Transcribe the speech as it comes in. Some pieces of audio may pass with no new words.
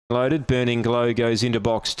Loaded. Burning Glow goes into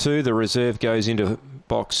box 2. The reserve goes into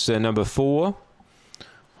box number 4.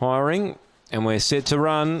 Hiring. And we're set to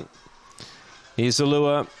run. Here's the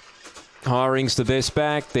lure. Hiring's the best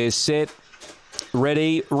back. They're set.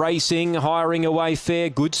 Ready, racing, Hiring away fair,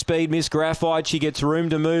 good speed, Miss Graphite. She gets room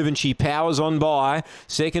to move and she powers on by.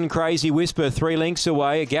 Second, Crazy Whisper, 3 lengths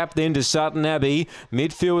away. A gap then to Sutton Abbey.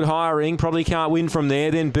 Midfield, Hiring, probably can't win from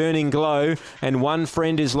there. Then Burning Glow, and One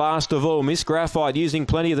Friend is last of all. Miss Graphite using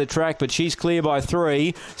plenty of the track, but she's clear by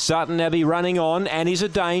 3. Sutton Abbey running on and is a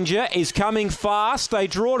danger, is coming fast. They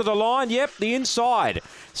draw to the line, yep, the inside.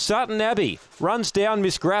 Sutton Abbey runs down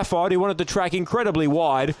Miss Graphite, who wanted the track incredibly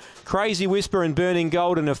wide. Crazy Whisper and Burning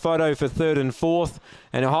Gold in a photo for 3rd and 4th.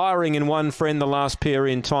 And Hiring and One Friend the last pair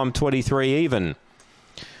in time 23 even.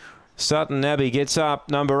 Sutton Abbey gets up,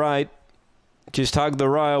 number 8. Just hugged the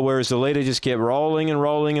rail, whereas the leader just kept rolling and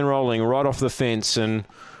rolling and rolling right off the fence, and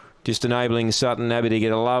just enabling Sutton Abbey to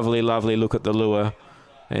get a lovely, lovely look at the lure.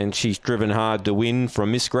 And she's driven hard to win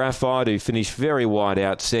from Miss Graphite, who finished very wide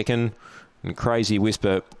out second. And Crazy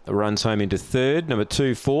Whisper runs home into 3rd. Number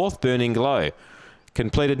 2, 4th, Burning Glow.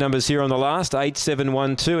 Completed numbers here on the last.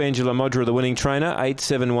 8712, Angela Modra, the winning trainer.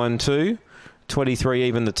 8712, 23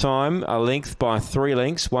 even the time. A length by 3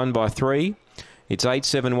 lengths, 1 by 3. It's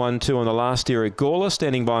 8712 on the last here at Gawler,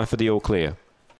 standing by for the all clear.